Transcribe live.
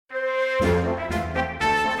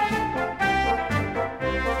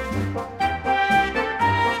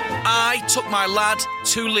my lad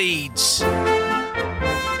to Leeds.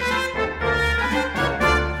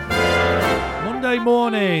 Monday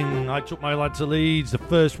morning, I took my lad to Leeds, the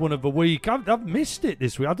first one of the week. I've missed it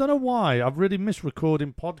this week. I don't know why. I've really missed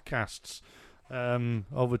recording podcasts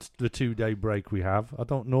over the 2-day break we have. I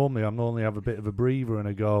normally have a bit of a breather and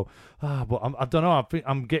I go, but I don't know. I think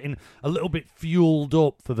I'm getting a little bit fueled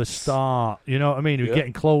up for the start. You know what I mean? We're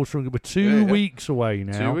getting closer. We're 2 weeks away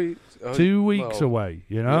now. 2 weeks? 2 weeks away,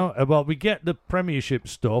 you know? Yeah. Well, we get the Premiership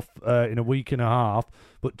stuff in a week and a half,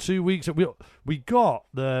 but 2 weeks... We got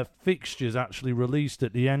the fixtures actually released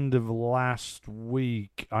at the end of last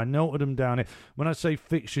week. I noted them down here. When I say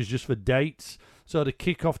fixtures, just for dates... So the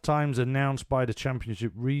kickoff times announced by the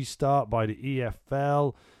Championship restart by the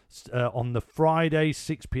EFL on the Friday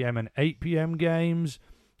 6 p.m. and 8 p.m. games.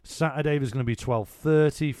 Saturday there's going to be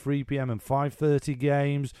 12:30, 3 p.m. and 5:30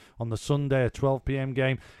 games. On the Sunday a 12 p.m.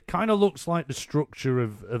 game. Kind of looks like the structure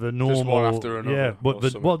of a normal. Just one after another. Yeah,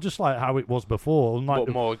 but just like how it was before. Unlike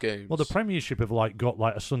but more games. Well, the Premiership have got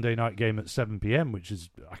a Sunday night game at 7 p.m., which is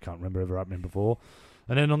I can't remember ever happening before.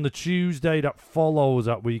 And then on the Tuesday that follows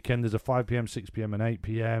that weekend, there's a 5 p.m., 6 p.m. and 8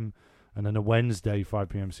 p.m. And then a Wednesday, 5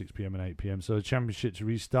 p.m., 6 p.m. and 8 p.m. So the Championships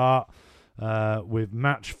restart with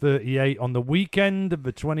match 38 on the weekend of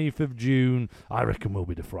the 20th of June. I reckon will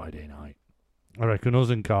be the Friday night. I reckon us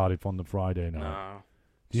and Cardiff on the Friday night. No.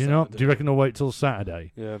 Do you not? Do you reckon they'll wait till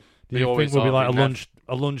Saturday? Yeah. Do you think we'll be like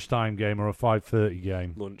a lunchtime game or a 5:30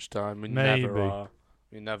 game? Lunchtime. We Maybe. never are.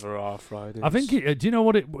 We never are Fridays. I think. Do you know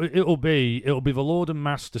what it'll be? It'll be the Lord and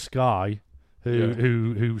Master Sky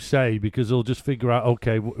who say, because they'll just figure out.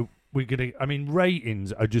 Okay, we're gonna. I mean,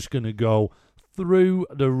 ratings are just gonna go through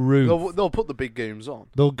the roof. They'll put the big games on.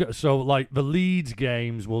 They'll go, so like the Leeds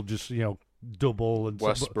games will just double and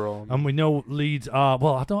West Brom. And we know Leeds are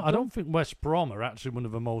I don't think West Brom are actually one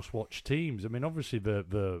of the most watched teams. I mean, obviously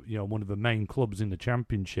the one of the main clubs in the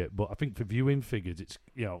Championship, but I think for viewing figures it's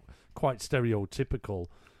quite stereotypical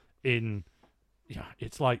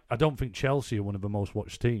it's like I don't think Chelsea are one of the most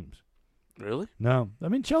watched teams. Really? No. I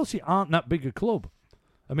mean, Chelsea aren't that big a club.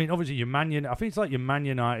 I mean, obviously your I think it's like your Man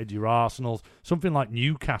United, your Arsenal, something like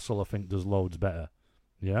Newcastle I think does loads better.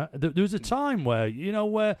 Yeah. There was a time where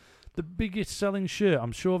the biggest selling shirt,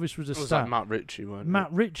 I'm sure this was a stat. Like Matt Ritchie, wasn't it?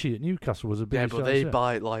 Matt Ritchie at Newcastle was a biggest selling shirt. Yeah, but they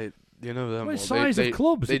buy like them. Well, it's size of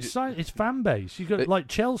clubs. It's fan base. You got like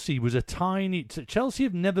Chelsea was a tiny. Chelsea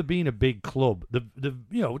have never been a big club.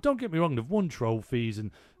 Don't get me wrong. They've won trophies,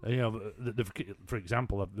 and for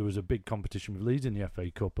example, there was a big competition with Leeds in the FA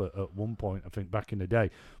Cup at one point. I think back in the day.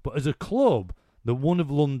 But as a club, they're one of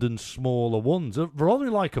London's smaller ones. They're only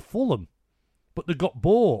like a Fulham, but they got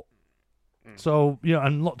bought. So,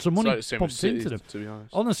 and lots of money pumped into them. To be honest.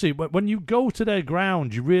 Honestly, when you go to their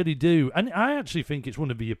ground, you really do. And I actually think it's one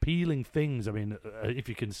of the appealing things. I mean, if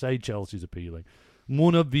you can say Chelsea's appealing,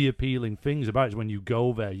 one of the appealing things about it is when you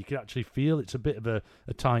go there, you can actually feel it's a bit of a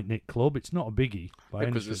tight-knit club. It's not a biggie.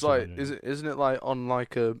 Because it's like, isn't it like on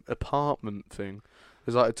like a apartment thing?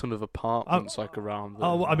 There's like a ton of apartments around there.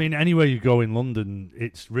 I mean, anywhere you go in London,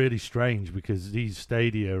 it's really strange because these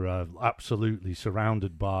stadia are absolutely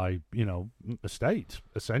surrounded by, estates,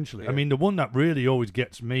 essentially. Yeah. I mean, the one that really always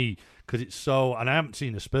gets me, because it's so, and I haven't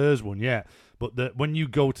seen a Spurs one yet, but when you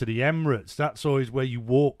go to the Emirates, that's always where you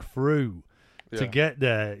walk through. To get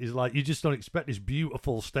there is like you just don't expect this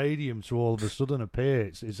beautiful stadium to all of a sudden appear.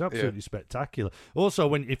 It's absolutely spectacular.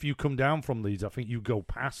 Also, if you come down from Leeds, I think you go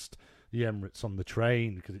past the Emirates on the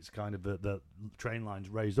train because it's kind of the train line's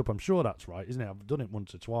raised up. I'm sure that's right, isn't it? I've done it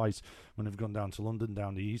once or twice when I've gone down to London,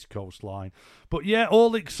 down the East Coast line. But yeah,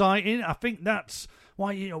 all exciting. I think that's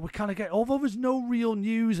why we kind of get. Although there's no real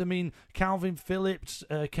news. I mean, Calvin Phillips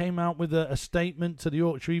came out with a statement to the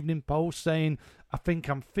Yorkshire Evening Post saying, "I think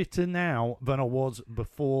I'm fitter now than I was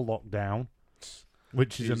before lockdown,"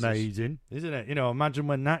 which is amazing, isn't it? Imagine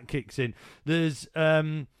when that kicks in. There's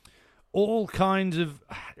all kinds of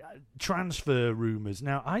transfer rumours.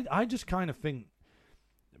 Now, I just kind of think,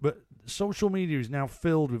 but social media is now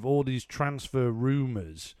filled with all these transfer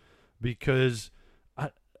rumours because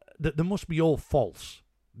they must be all false.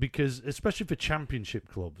 Because, especially for Championship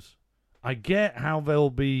clubs, I get how they'll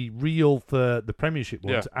be real for the Premiership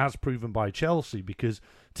ones, as proven by Chelsea, because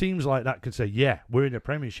teams like that could say, yeah, we're in the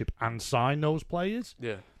Premiership and sign those players.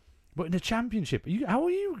 Yeah. But in the Championship, how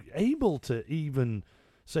are you able to even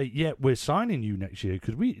say, yeah, we're signing you next year?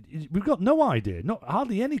 Because we've got no idea.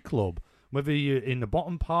 Hardly any club, whether you're in the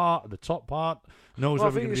bottom part or the top part, knows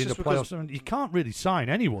whether you're going to be in the playoffs. You can't really sign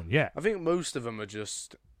anyone yet. I think most of them are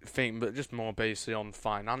just more basically on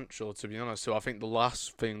financial, to be honest. So I think the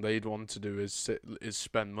last thing they'd want to do is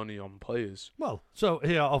spend money on players. Well, so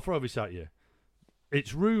here, I'll throw this at you.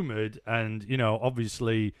 it's rumoured, and,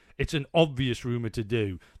 obviously it's an obvious rumour to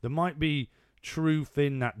do. There might be truth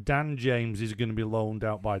in that Dan James is going to be loaned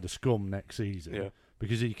out by the Scum next season. Yeah.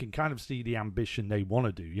 Because you can kind of see the ambition they want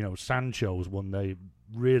to do. Sancho's one they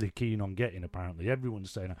really keen on getting, apparently. Everyone's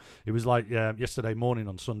saying that. It was like yesterday morning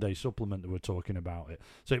on Sunday Supplement that we're talking about it.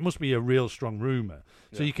 So it must be a real strong rumour.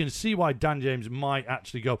 Yeah. So you can see why Dan James might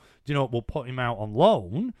actually go, do you know what, we'll put him out on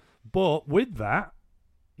loan. But with that,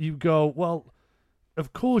 you go, well,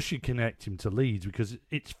 of course you connect him to Leeds because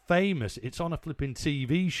it's famous. It's on a flipping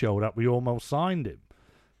TV show that we almost signed him.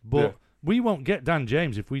 But we won't get Dan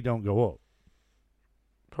James if we don't go up.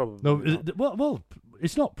 Probably. No, well,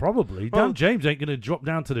 it's not probably. Dan James ain't going to drop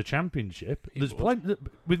down to the Championship. There's plenty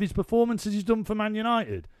with his performances he's done for Man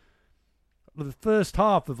United. The first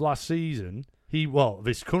half of last season,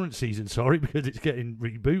 this current season, sorry, because it's getting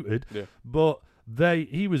rebooted. Yeah. But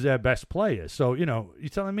he was their best player. So you're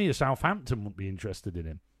telling me a Southampton wouldn't be interested in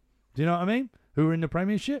him? Do you know what I mean? Who are in the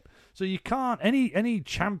Premiership? So you can't any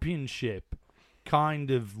Championship kind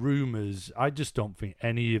of rumours. I just don't think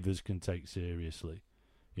any of us can take seriously.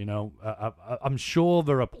 I'm sure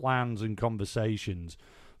there are plans and conversations,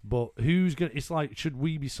 but who's going to... It's like, should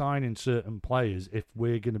we be signing certain players if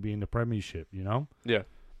we're going to be in the Premiership, Yeah.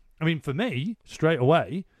 I mean, for me, straight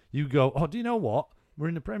away, you go, do you know what? We're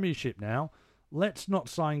in the Premiership now. Let's not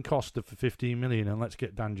sign Costa for 15 million and let's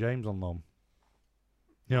get Dan James on loan.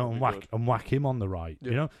 And whack him on the right.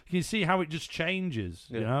 Yeah. You can see how it just changes.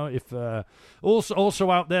 Yeah. If also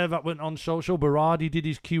out there that went on social, Berardi did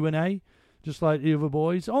his Q&A. Just like the other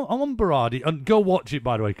boys. On Berardi. And go watch it,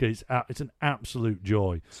 by the way, because it's an absolute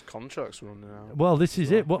joy. His contract's running out. Well, this is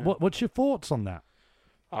it. What's your thoughts on that?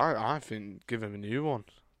 I think give him a new one,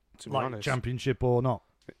 to be honest. Championship or not?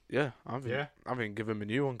 Yeah, I think give him a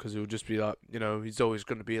new one because he'll just be like, he's always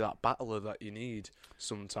going to be that battler that you need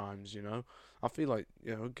sometimes, I feel like,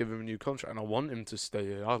 give him a new contract, and I want him to stay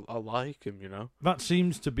here. I like him, That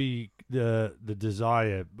seems to be the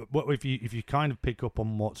desire. But what if you kind of pick up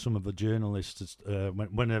on what some of the journalists,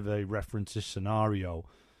 whenever they reference this scenario,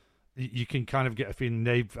 you can kind of get a feeling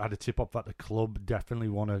they've had a tip off that the club definitely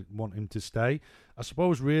want him to stay. I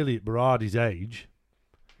suppose really at Berardi's age,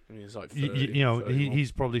 I mean, he's like 30,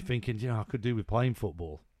 he's probably thinking, I could do with playing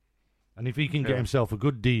football, and if he can get himself a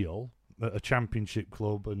good deal at a Championship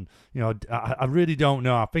club, and I really don't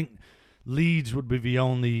know. I think Leeds would be the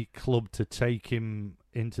only club to take him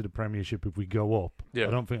into the Premiership if we go up. Yeah.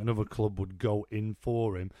 I don't think another club would go in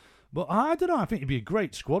for him. But I don't know. I think he'd be a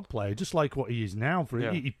great squad player, just like what he is now.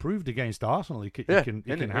 He proved against Arsenal he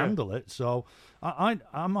can handle it. So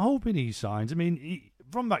I'm hoping he signs. I mean,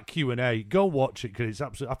 from that Q&A, go watch it because it's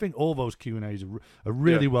absolutely. I think all those Q&As are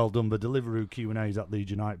really well done. The Deliveroo Q&As that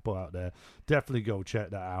Leeds United put out there, definitely go check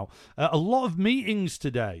that out. A lot of meetings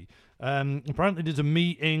today. Apparently, there's a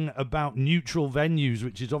meeting about neutral venues,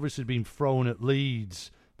 which has obviously been thrown at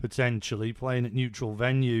Leeds potentially playing at neutral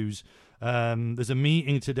venues. There's a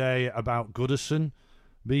meeting today about Goodison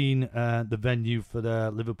being the venue for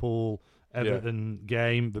the Liverpool-Everton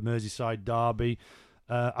game, the Merseyside derby.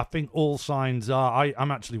 I think all signs are...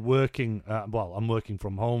 I'm actually working... I'm working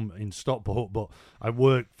from home in Stockport, but I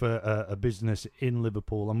work for a business in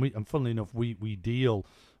Liverpool, and funnily enough, we deal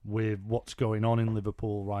with what's going on in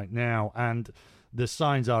Liverpool right now, and the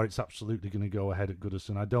signs are it's absolutely going to go ahead at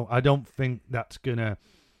Goodison. I don't think that's going to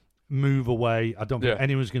move away. I don't think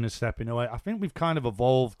anyone's going to step in away. I think we've kind of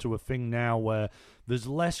evolved to a thing now where there's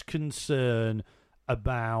less concern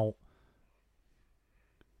about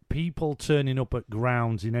people turning up at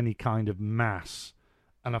grounds in any kind of mass,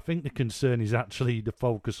 and I think the concern is actually the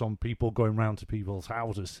focus on people going round to people's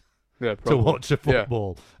houses to watch the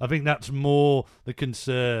football. I think that's more the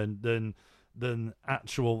concern than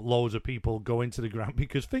actual loads of people going to the ground,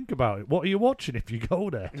 because think about it, what are you watching if you go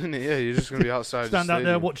there? Yeah, you're just going to be outside stand out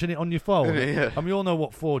there watching it on your phone. Yeah. And we all know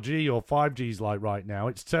what 4G or 5G is like right now.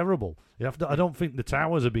 It's terrible. I don't think the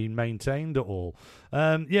towers are being maintained at all.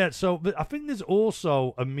 So I think there's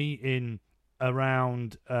also a meeting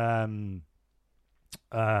around the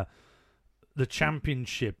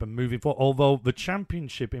Championship and moving forward, although the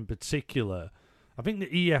Championship in particular, I think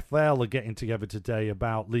the EFL are getting together today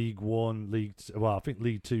about League One, I think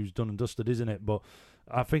League Two's done and dusted, isn't it? But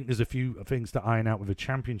I think there's a few things to iron out with the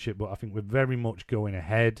Championship, but I think we're very much going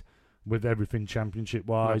ahead with everything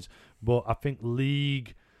Championship-wise. But I think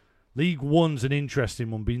League One's an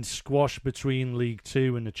interesting one, being squashed between League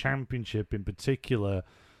Two and the Championship in particular.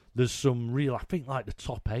 There's some real... I think like the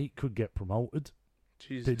top 8 could get promoted.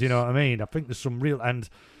 Jesus. Do you know what I mean? I think there's some real... And...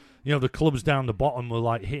 the clubs down the bottom were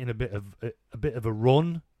like hitting a bit of a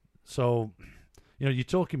run. So, you're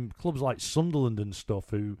talking clubs like Sunderland and stuff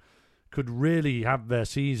who could really have their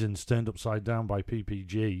seasons turned upside down by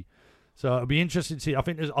PPG. So it'll be interesting to see. I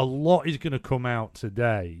think there's a lot is going to come out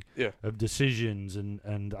today of decisions,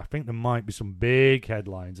 and I think there might be some big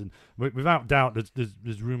headlines. And without doubt,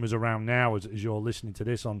 there's rumours around now as you're listening to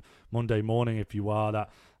this on Monday morning, if you are, that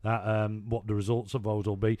what the results of those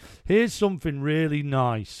will be. Here's something really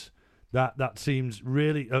nice that seems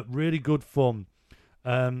really good fun.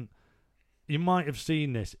 You might have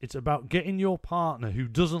seen this. It's about getting your partner who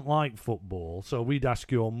doesn't like football, so we'd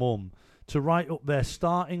ask your mum, to write up their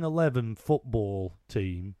starting 11 football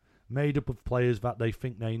team made up of players that they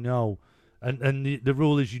think they know. And the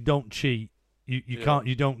rule is you don't cheat. You can't.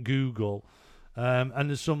 You don't Google. And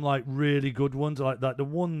there's some like really good ones like that. The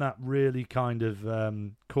one that really kind of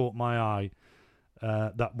caught my eye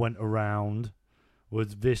that went around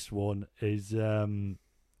was this one. Is the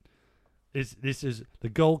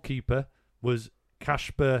goalkeeper was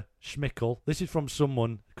Kasper Schmeichel. This is from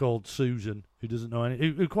someone called Susan who doesn't know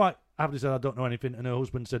anything. Who quite happily said, "I don't know anything," and her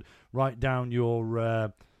husband said, "Write down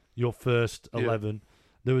your first 11."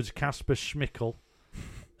 There was Kasper Schmeichel.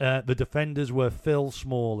 The defenders were Phil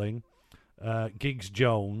Smalling, Giggs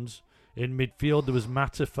Jones. In midfield, there was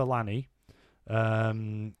Mata Falani.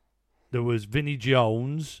 There was Vinnie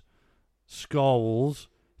Jones, Scholes,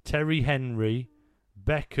 Terry Henry,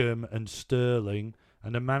 Beckham, and Sterling.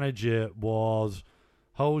 And the manager was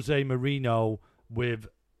Jose Mourinho with,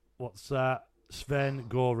 Sven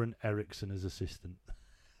Goran Eriksson as assistant.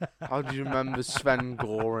 How do you remember Sven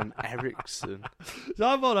Goran Eriksson? So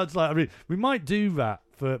I thought we might do that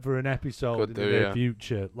for an episode in the near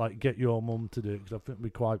future. Like, get your mum to do it, because I think it'd be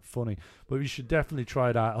quite funny. But we should definitely try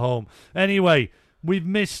it at home. Anyway, we've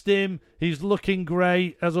missed him. He's looking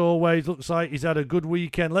great, as always. Looks like he's had a good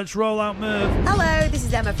weekend. Let's roll out Merv. Hello, this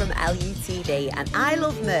is Emma from LUTV, and I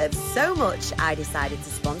love Merv so much I decided to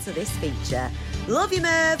sponsor this feature. Love you,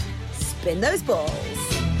 Merv. Spin those balls.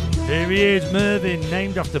 Here he is, Mervyn,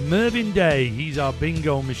 named after Mervyn Day. He's our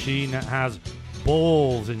bingo machine that has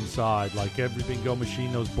balls inside. Like every bingo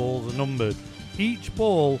machine, those balls are numbered. Each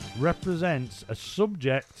ball represents a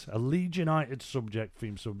subject, a Leeds United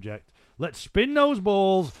theme subject. Let's spin those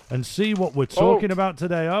balls and see what we're talking about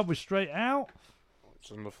today. Are we straight out?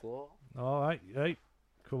 It's on the floor. All right, hey,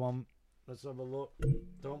 come on. Let's have a look.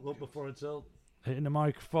 Don't look before it's hitting the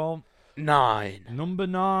microphone. 9. Number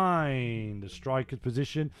 9, the striker's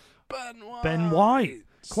position. Ben White.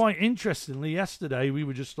 Quite interestingly, yesterday we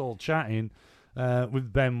were just all chatting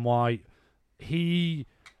with Ben White. He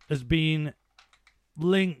has been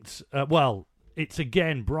linked. It's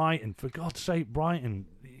again Brighton. For God's sake, Brighton,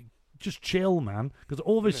 just chill, man. Because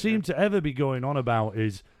all they seem to ever be going on about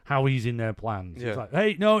is how he's in their plans. Yeah. It's like,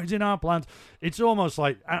 hey, no, it's in our plans. It's almost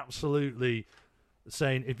like absolutely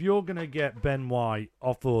saying, if you're going to get Ben White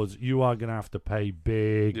off us, you are going to have to pay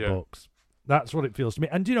big bucks. That's what it feels to me.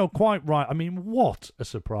 And, quite right. I mean, what a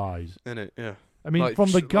surprise. Isn't it? Yeah. I mean, like,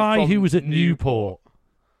 from the guy who was at Newport,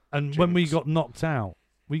 and when we got knocked out,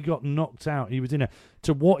 he was in there,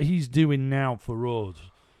 to what he's doing now for us.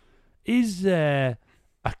 Is there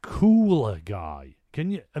a cooler guy?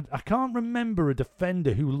 I can't remember a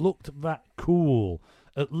defender who looked that cool.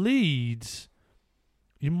 At Leeds,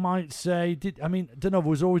 you might say, there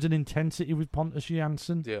was always an intensity with Pontus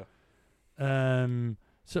Jansson. Yeah.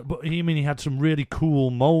 But he had some really cool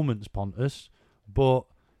moments, Pontus. But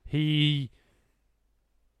I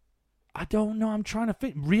don't know. I'm trying to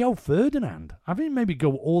think. Rio Ferdinand. I think maybe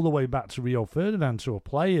go all the way back to Rio Ferdinand, to a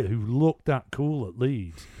player who looked that cool at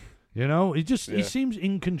Leeds. He seems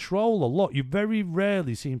in control a lot. You very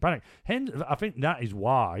rarely see him panic. I think that is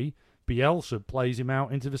why Bielsa plays him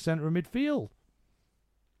out into the centre of midfield.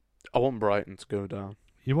 I want Brighton to go down.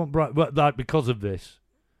 You want Brighton, because of this?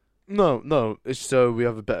 No, it's so we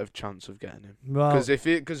have a better chance of getting him. Because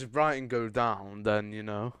if Brighton go down, then do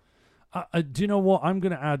you know what? I'm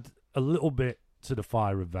going to add a little bit to the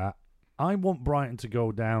fire of that. I want Brighton to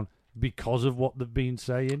go down because of what they've been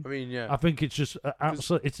saying. I mean, yeah. I think it's just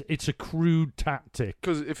it's a crude tactic.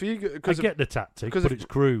 I get the tactic, but it's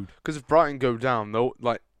crude. Because if Brighton go down,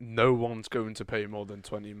 no one's going to pay more than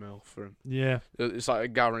 20 mil for him. Yeah, it's like a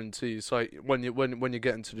guarantee. It's like when you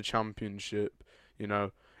get into the Championship,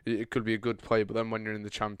 it could be a good player, but then when you're in the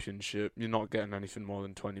Championship, you're not getting anything more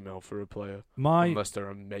than 20 mil for a player, unless they're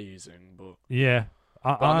amazing. But yeah,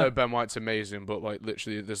 I know Ben White's amazing, but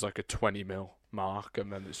literally, there's a 20 mil mark,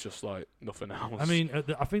 and then it's just nothing else. I mean,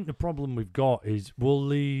 I think the problem we've got is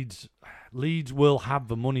Leeds will have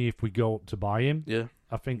the money if we go up to buy him. Yeah,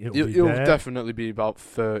 I think it'll definitely be about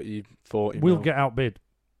 30, 40 We'll mil. get outbid.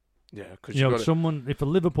 Yeah, because if a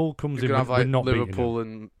Liverpool comes in, have we're not Liverpool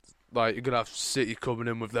beating and like you're gonna have City coming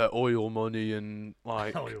in with their oil money and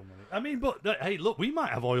like oil money. I mean, but hey, look, we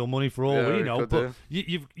might have oil money for all we know, but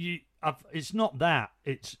it's not that.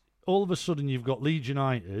 It's all of a sudden you've got Leeds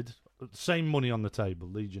United, same money on the table.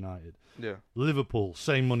 Leeds United, Liverpool,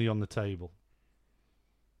 same money on the table.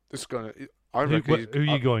 It's gonna. Who are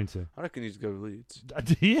you going to? I reckon he's going to Leeds.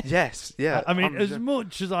 Do you? Yes, yeah. I mean, as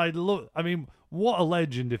much as I look, I mean, what a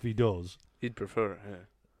legend if he does. He'd prefer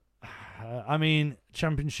it, I mean,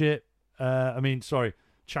 Championship.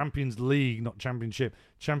 Champions League, not Championship.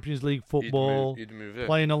 Champions League football. He'd move in.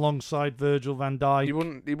 Playing alongside Virgil van Dijk.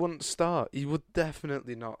 He wouldn't start. He would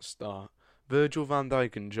definitely not start. Virgil van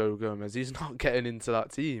Dijk and Joe Gomez. He's not getting into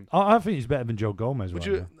that team. I think he's better than Joe Gomez. Would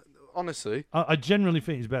right you? now. Honestly, I generally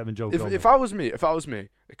think he's better than Joe Gomez. If I was me,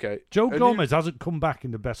 okay. Joe Gomez hasn't come back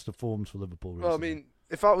in the best of forms for Liverpool recently. Well, I mean,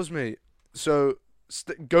 if that was me, so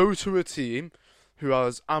go to a team who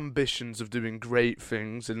has ambitions of doing great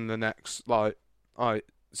things in the next,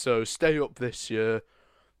 so stay up this year,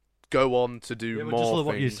 go on to do more just look things.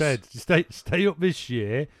 What you said. Stay up this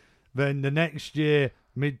year, then the next year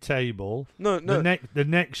mid-table. No. The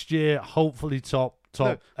next year, hopefully top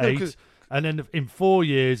 8, and then in 4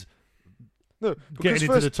 years. No, getting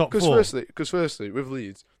into the top 4. Because firstly, with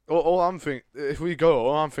Leeds, all I'm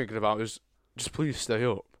thinking about is just please stay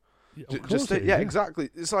up. Just stay,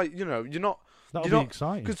 exactly. It's like you're not. That'll be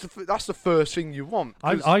exciting because that's the first thing you want.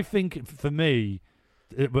 I think for me,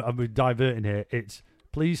 I'm diverting here. It's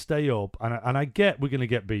please stay up, and I get we're going to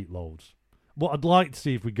get beat loads. What I'd like to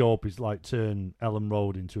see if we go up is like turn Ellen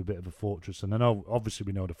Road into a bit of a fortress, and I know obviously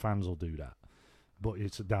we know the fans will do that, but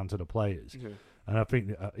it's down to the players. Yeah. And I think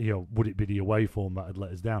that, would it be the away form that had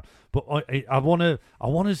let us down? But I want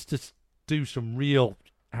us to do some real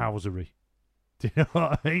housery. Do you know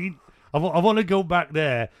what I mean? I want to go back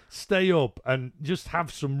there, stay up, and just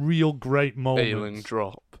have some real great moments. Ailing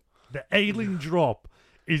drop. The Ailing drop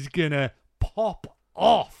is gonna pop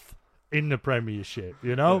off in the Premiership.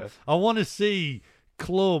 Yeah. I want to see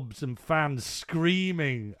clubs and fans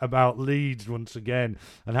screaming about Leeds once again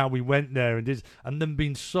and how we went there and them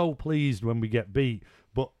being so pleased when we get beat,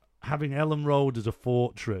 but having Ellen Road as a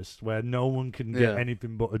fortress where no one can get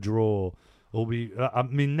anything but a draw will be. I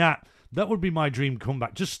mean that would be my dream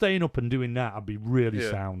comeback. Just staying up and doing that, I'd be really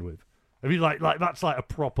sound with. I mean, like that's like a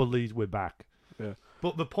proper Leeds. We're back. Yeah.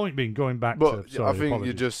 But the point being, going back to. Sorry, I think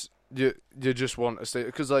apologies. you just want to stay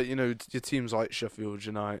because your teams like Sheffield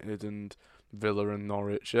United and Villa and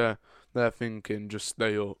Norwich, they're thinking just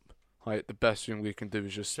stay up. Like the best thing we can do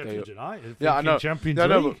is just stay up. United, I know. Champions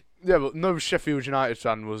League. But no Sheffield United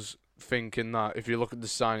fan was thinking that. If you look at the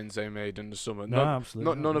signings they made in the summer,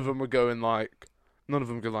 absolutely. None of them were going like. None of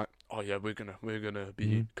them go like, oh yeah, we're gonna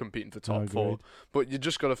be competing for top 4. But you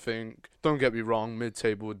just gotta think. Don't get me wrong,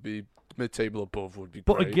 mid-table above would be.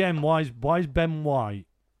 But great. again, why is Ben White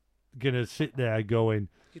gonna sit there going?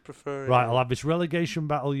 He'd prefer right. I'll have this relegation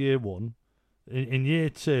battle year 1. In year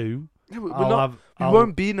 2, we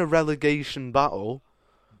won't be in a relegation battle.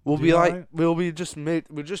 We'll just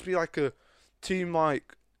be like a team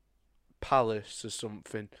like Palace or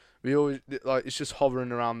something. We always it's just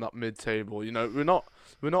hovering around that mid-table. We're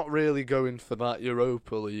not really going for that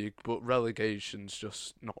Europa League, but relegation's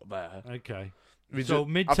just not there. Okay.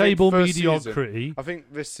 Mid-table mediocrity. Season, I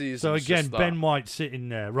think this season. So again, Ben White sitting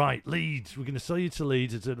there. Right, Leeds. We're going to sell you to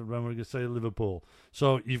Leeds. We're going to sell you to Liverpool.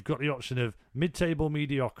 So you've got the option of mid-table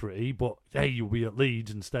mediocrity, but hey, you'll be at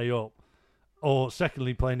Leeds and stay up. Or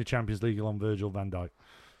secondly, playing the Champions League along Virgil van Dijk.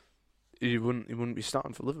 He wouldn't be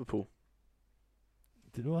starting for Liverpool.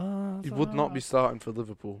 He would would not be starting for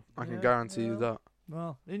Liverpool. I can guarantee you that.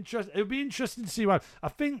 Well, it would be interesting to see why. I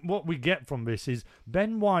think what we get from this is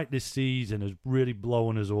Ben White this season has really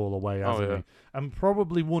blown us all away, hasn't he? And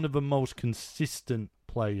probably one of the most consistent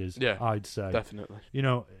players, I'd say. Definitely.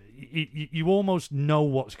 You almost know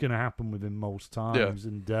what's going to happen with him most times.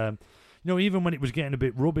 And, even when it was getting a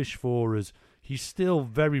bit rubbish for us, he still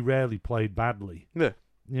very rarely played badly. Yeah.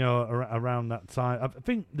 Around that time. I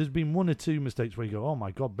think there's been 1 or 2 mistakes where you go, oh,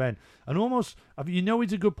 my God, Ben. And almost,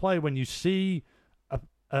 he's a good player when you see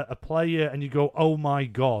a player and you go, oh, my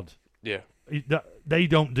God. Yeah. They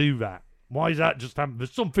don't do that. Why is that just happening?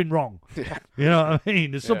 There's something wrong. Yeah. You know what I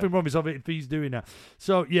mean? There's something wrong if he's doing that.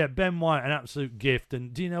 So, Ben White, an absolute gift.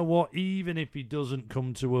 And do you know what? Even if he doesn't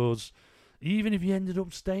come to us, even if he ended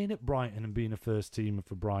up staying at Brighton and being a first teamer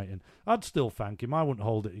for Brighton, I'd still thank him. I wouldn't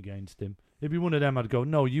hold it against him. It'd be one of them I'd go,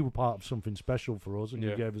 no, you were part of something special for us and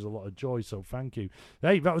you gave us a lot of joy, so thank you.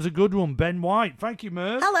 Hey, that was a good one, Ben White. Thank you,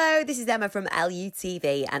 Merv. Hello, this is Emma from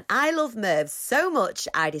LUTV, and I love Merv so much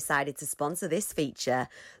I decided to sponsor this feature.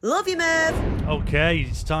 Love you, Merv. Okay,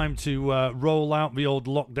 it's time to roll out the old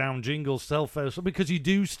lockdown jingle, because you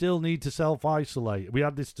do still need to self-isolate. We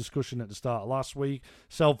had this discussion at the start of last week,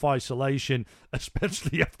 self-isolation,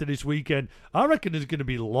 especially after this weekend. I reckon there's going to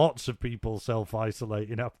be lots of people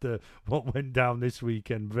self-isolating after what went down this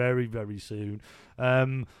weekend very, very soon.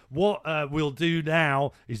 What we'll do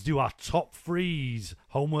now is do our top threes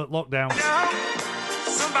homework lockdown.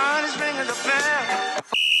 Somebody's ringing the bell.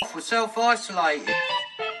 We're self-isolating.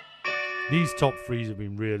 These top threes have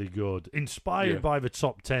been really good. Inspired by the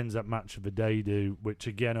top tens that Match of the Day do, which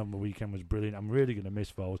again on the weekend was brilliant. I'm really going to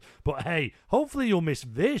miss those. But hey, hopefully you'll miss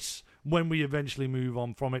this when we eventually move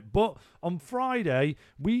on from it. But on Friday,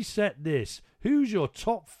 we set this. Who's your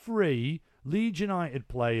top three Leeds United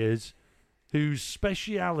players whose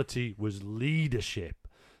speciality was leadership?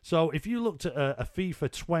 So if you looked at a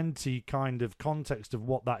FIFA 20 kind of context of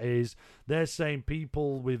what that is, they're saying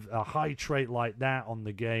people with a high trait like that on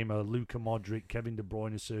the game are Luka Modric, Kevin De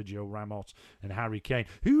Bruyne, Sergio Ramos, and Harry Kane.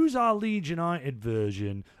 Who's our Leeds United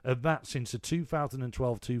version of that since the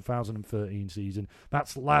 2012-2013 season?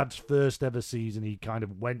 That's Lad's first ever season. He kind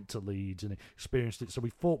of went to Leeds and experienced it. So we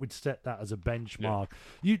thought we'd set that as a benchmark.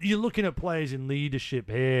 Yeah. You're looking at players in leadership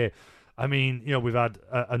here. I mean, we've had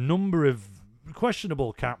a number of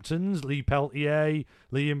questionable captains, Lee Peltier,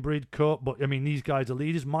 Liam Bridcut, but I mean these guys are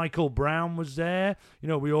leaders. Michael Brown was there.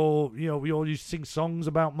 We all used to sing songs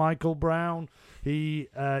about Michael Brown.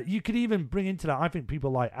 You could even bring into that, I think,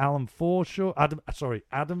 people like Adam Forshaw.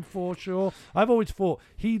 I've always thought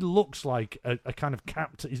he looks like a kind of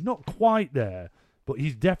captain. He's not quite there, but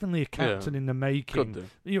he's definitely a captain in the making.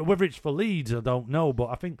 Whether it's for Leeds, I don't know, but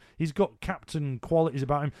I think he's got captain qualities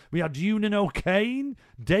about him. We had Eunan O'Kane,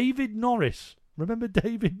 David Norris. Remember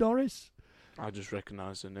David Norris? I just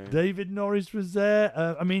recognise the name. David Norris was there.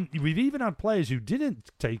 I mean, we've even had players who didn't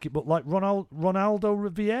take it, but like Ronaldo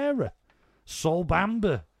Riviera, Sol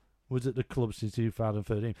Bamba was at the club since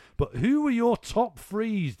 2013. But who were your top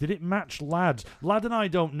threes? Did it match Lads? Lad and I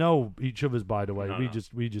don't know each other's, by the way. We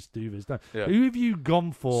just do this. Yeah. Who have you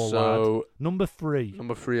gone for, Lad? Number three.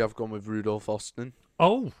 Number three, I've gone with Rudolf Austin.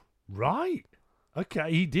 Oh, right. Okay,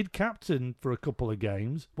 he did captain for a couple of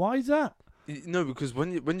games. Why is that? No, because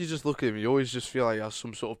when you just look at him, you always just feel like he has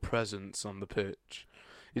some sort of presence on the pitch.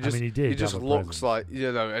 He just looks like,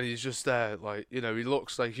 and he's just there, like, he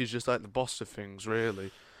looks like he's just like the boss of things,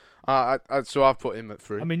 really. So I've put him at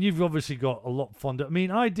 3. I mean, you've obviously got a lot fonder. I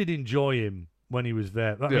mean, I did enjoy him when he was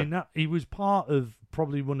there. I mean, he was part of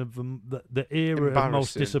probably one of the era of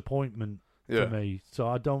most disappointment for me. So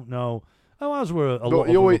I don't know. Oh, as were a lot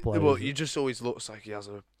of other players. Well, he just always looks like he has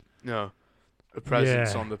a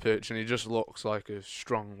presence on the pitch, and he just looks like a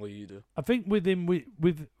strong leader. I think with him,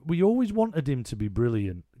 we always wanted him to be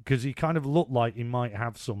brilliant because he kind of looked like he might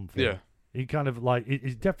have something. Yeah. He kind of like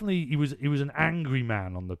he's definitely he was an angry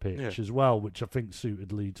man on the pitch as well, which I think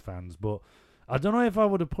suited Leeds fans. But I don't know if I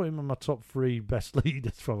would have put him in my top 3 best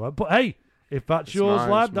leaders from her. But hey, if that's yours,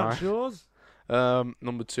 lad, that's yours.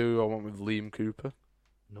 Number 2, I went with Liam Cooper.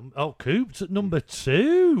 Coop's at number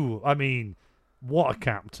 2. I mean, what a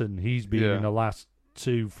captain he's been in the last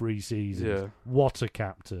 2-3 seasons. Yeah. What a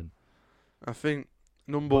captain. I think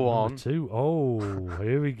number 1. Number 2. Oh,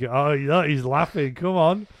 here we go. Oh, he's laughing. Come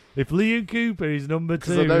on. If Liam Cooper is number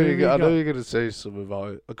 2. I know you're going to say something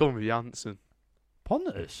about it. I'll go with Janssen.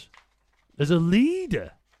 Pontus? As a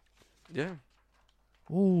leader? Yeah.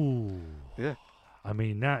 Ooh. Yeah. I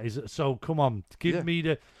mean, that is... So, come on. Give me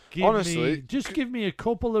a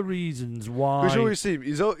couple of reasons why. Because you always see him.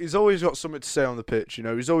 He's always got something to say on the pitch.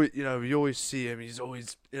 He's always, you always see him. He's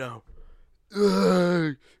always,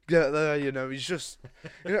 get there. He's just,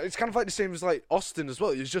 it's kind of like the same as like Austin as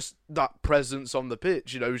well. He's just that presence on the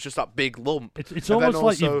pitch. He's just that big lump. It's almost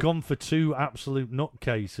like you've gone for 2 absolute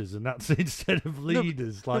nutcases, and that's instead of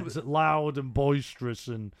leaders, loud and boisterous.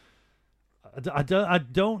 And I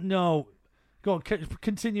don't know. Go on,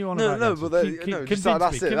 continue on.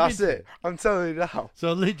 That's it. I'm telling you now.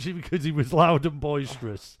 So literally because he was loud and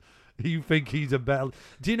boisterous, you think he's a better...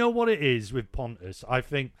 Do you know what it is with Pontus? I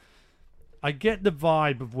think I get the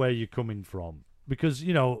vibe of where you're coming from. Because,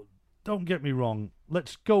 don't get me wrong,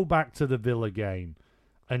 let's go back to the Villa game.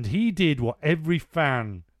 And he did what every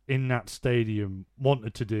fan in that stadium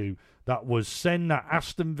wanted to do. That was send that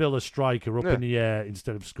Aston Villa striker up in the air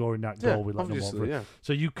instead of scoring that goal with Lamar.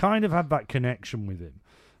 So you kind of have that connection with him.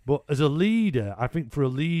 But as a leader, I think for a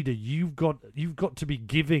leader, you've got to be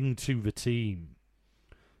giving to the team.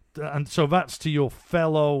 and so that's to your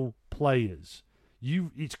fellow players.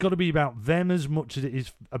 It's got to be about them as much as it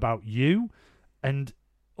is about you. And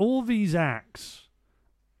all these acts,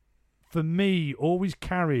 for me, always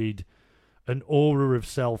carried an aura of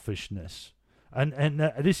selfishness. And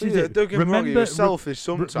this is it. Don't get me wrong, you're selfish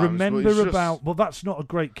sometimes. Remember about, well, that's not a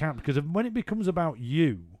great captain, because when it becomes about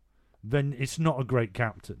you, then it's not a great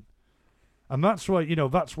captain. And that's why,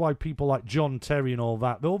 that's why people like John Terry and all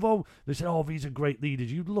that, although they say, oh, these are great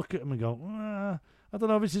leaders, you look at them and go, I don't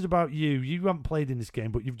know, this is about you. You haven't played in this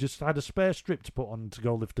game, but you've just had a spare strip to put on to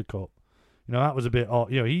go lift the cup. That was a bit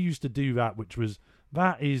odd. He used to do that,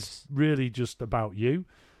 that is really just about you.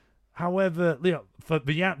 However, for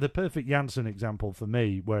the perfect Janssen example for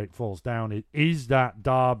me, where it falls down, it is that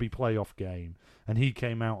Derby playoff game, and he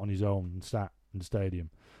came out on his own and sat in the stadium.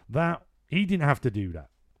 That, he didn't have to do that.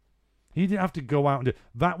 He didn't have to go out and do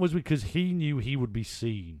that. Was because he knew he would be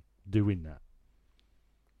seen doing that.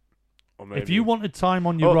 If you wanted time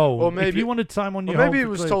on your own, or maybe, if you wanted time on your own, maybe he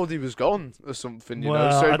was told he was gone or something,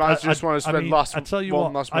 so he might just want to spend I tell you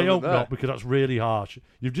what, I hope not, because that's really harsh.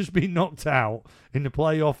 You've just been knocked out in the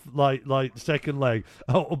playoff, like second leg.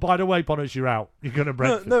 Oh, by the way, Ponos, you're out. You're going to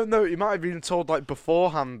Brentford. No, he might have been told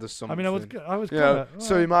beforehand or something. I mean, I was.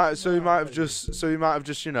 So he might have just,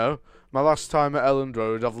 my last time at Elland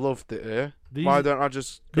Road, I've loved it here. Why don't I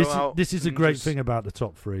just go out? This is a great thing about the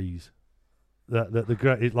top threes. That the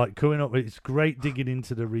great, it's like coming up. It's great digging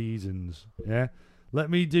into the reasons. Yeah, let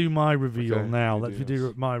me do my reveal now. Let me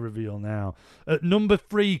do my reveal now. At number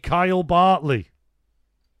 3, Kyle Bartley.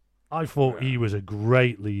 I thought he was a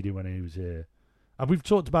great leader when he was here, and we've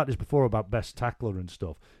talked about this before about best tackler and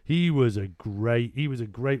stuff. He was a great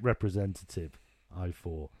representative. I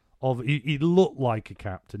thought he looked like a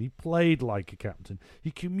captain. He played like a captain.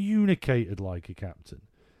 He communicated like a captain.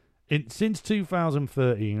 Since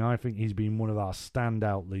 2013, I think he's been one of our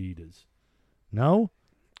standout leaders. No?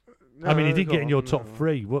 I mean, he didn't get in your top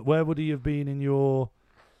 3. Where would he have been in your...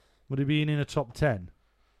 Would he be in a top 10?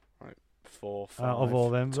 Like 4, 5. Of all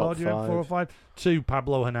them. Top 5. 4 or 5? 2,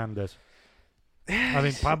 Pablo Hernandez. I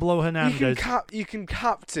mean, Pablo Hernandez... You can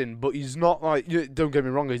captain, but he's not like... Don't get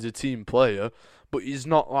me wrong, he's a team player, but he's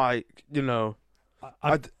not like, you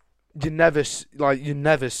never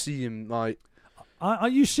see him like...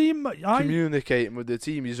 you see him communicating with the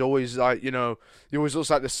team. He's always like, he always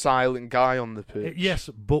looks like the silent guy on the pitch. Yes,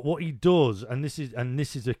 but what he does, and this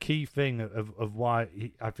is a key thing of why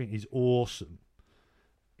I think he's awesome.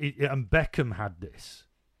 And Beckham had this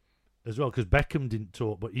as well, because Beckham didn't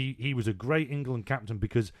talk, but he was a great England captain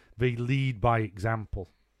because they lead by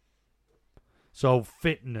example. So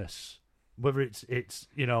fitness, whether it's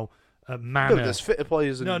manner. No, there's fitter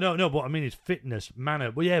players. No. But I mean, it's fitness,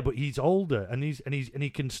 manner. Well, yeah, but he's older and he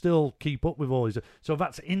can still keep up with all these. So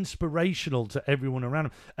that's inspirational to everyone around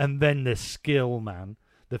him. And then the skill, man,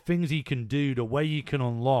 the things he can do, the way he can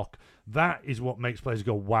unlock. That is what makes players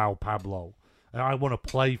go, wow, Pablo. And I want to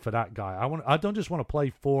play for that guy. I don't just want to play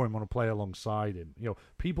for him. I want to play alongside him.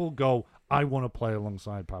 People go, I want to play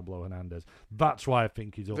alongside Pablo Hernandez. That's why I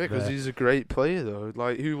think he's up there. Because he's a great player, though.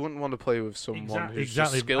 Like, who wouldn't want to play with someone who's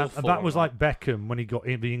just skillful? And that was like Beckham when he got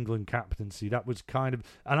in the England captaincy. That was kind of...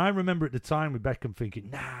 And I remember at the time with Beckham thinking,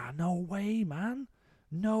 nah, no way, man.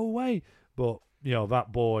 No way. But,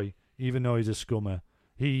 that boy, even though he's a scummer,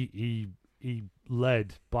 he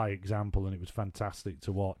led by example, and it was fantastic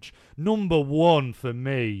to watch. Number 1 for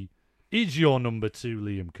me is your number 2,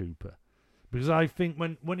 Liam Cooper. Because I think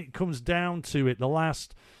when it comes down to it,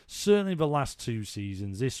 certainly the last 2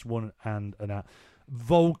 seasons, this one and that,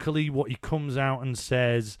 vocally what he comes out and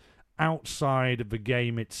says outside of the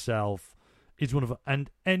game itself is one of... And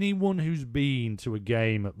anyone who's been to a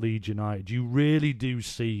game at Leeds United, you really do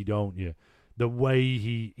see, don't you, the way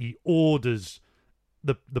he orders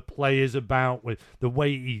the players about, with the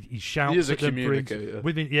way he shouts. He is a at them, communicator.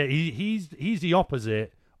 He's the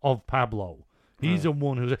opposite of Pablo. He's the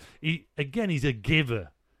one who's he's a giver.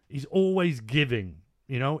 He's always giving.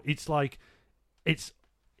 It's like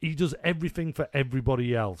he does everything for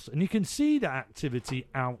everybody else, and you can see that activity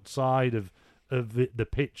outside of the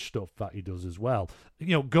pitch stuff that he does as well.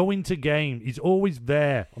 Going to game, he's always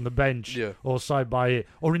there on the bench or side by it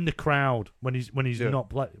or in the crowd when he's not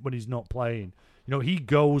playing. He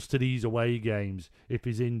goes to these away games if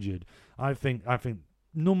he's injured. I think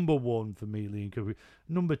number 1 for me, Liam Cooper.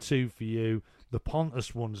 Number 2 for you. The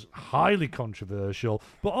Pontus one's highly controversial,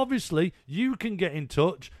 but obviously you can get in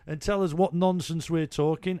touch and tell us what nonsense we're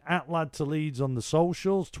talking at Lad to Leeds on the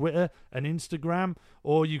socials, Twitter and Instagram,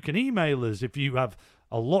 or you can email us if you have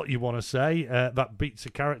a lot you want to say. That beats the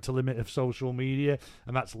character limit of social media,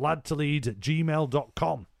 and that's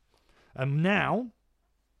ladtoleeds@gmail.com. And now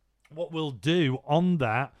what we'll do on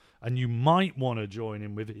that, and you might want to join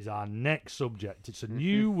in with it, is our next subject. It's a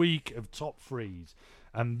new week of top threes.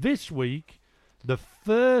 And this week, the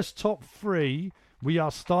first top three we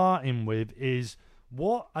are starting with is,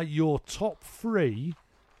 what are your top three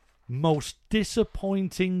most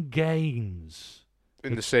disappointing games?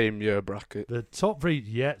 In the same year bracket. The top three,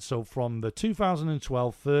 so from the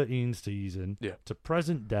 2012-13 season to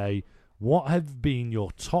present day, what have been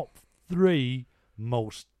your top three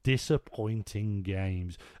most disappointing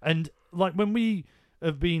games? And like when we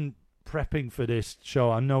have been prepping for this show,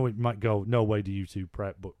 I know it might go, no way do you two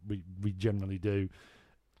prep, but we generally do.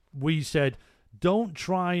 We said, don't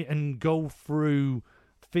try and go through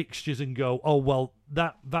fixtures and go, oh, well,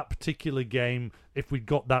 that particular game, if we'd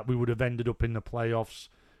got that, we would have ended up in the playoffs.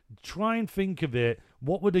 Try and think of it.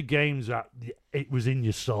 What were the games that it was in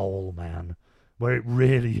your soul, man, where it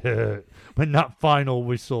really hurt? When that final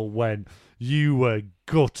whistle went, you were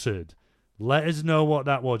gutted. Let us know what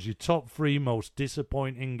that was. Your top three most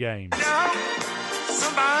disappointing games.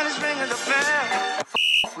 Somebody's ringing the bell.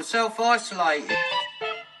 We're self-isolated.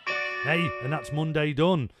 Hey, and that's Monday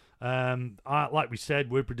done. Like we said,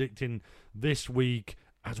 we're predicting this week,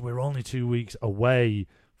 as we're only 2 weeks away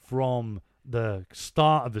from the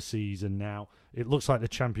start of the season now. It looks like the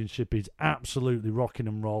championship is absolutely rocking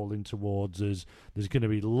and rolling towards us. There's going to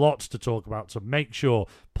be lots to talk about, so make sure,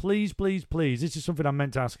 please, please, please, this is something I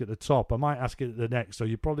meant to ask at the top. I might ask it at the next, so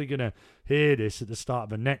you're probably going to hear this at the start of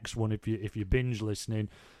the next one if you binge listening.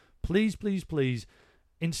 Please, please, please,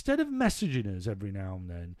 instead of messaging us every now and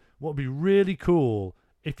then, what would be really cool,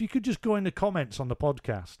 if you could just go in the comments on the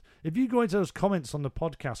podcast. If you go into those comments on the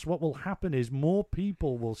podcast, what will happen is more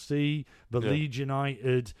people will see the Leeds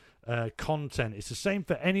United content. It's the same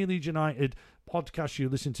for any Leeds United podcast you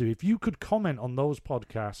listen to. If you could comment on those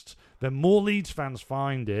podcasts, then more Leeds fans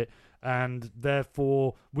find it, and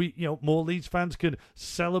therefore more Leeds fans can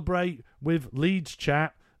celebrate with Leeds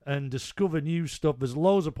Chat and discover new stuff. There's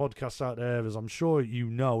loads of podcasts out there, as I'm sure you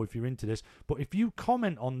know if you're into this. But if you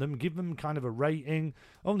comment on them, give them kind of a rating.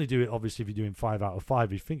 Only do it, obviously, if you're doing 5 out of 5.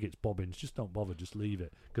 If you think it's bobbins, just don't bother, just leave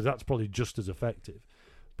it, because that's probably just as effective.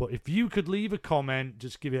 But if you could leave a comment,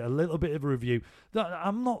 just give it a little bit of a review. We're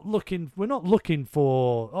not looking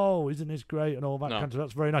for, oh, isn't this great and all that kind of stuff.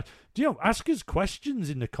 That's very nice. Ask us questions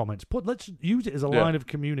in the comments. Let's use it as a line of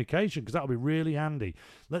communication, because that'll be really handy.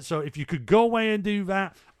 So if you could go away and do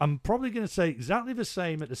that, I'm probably going to say exactly the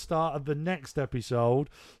same at the start of the next episode.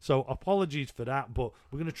 So apologies for that, but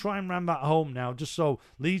we're going to try and ram that home now, just so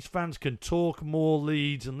Leeds fans can talk more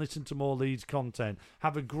Leeds and listen to more Leeds content.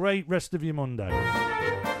 Have a great rest of your Monday.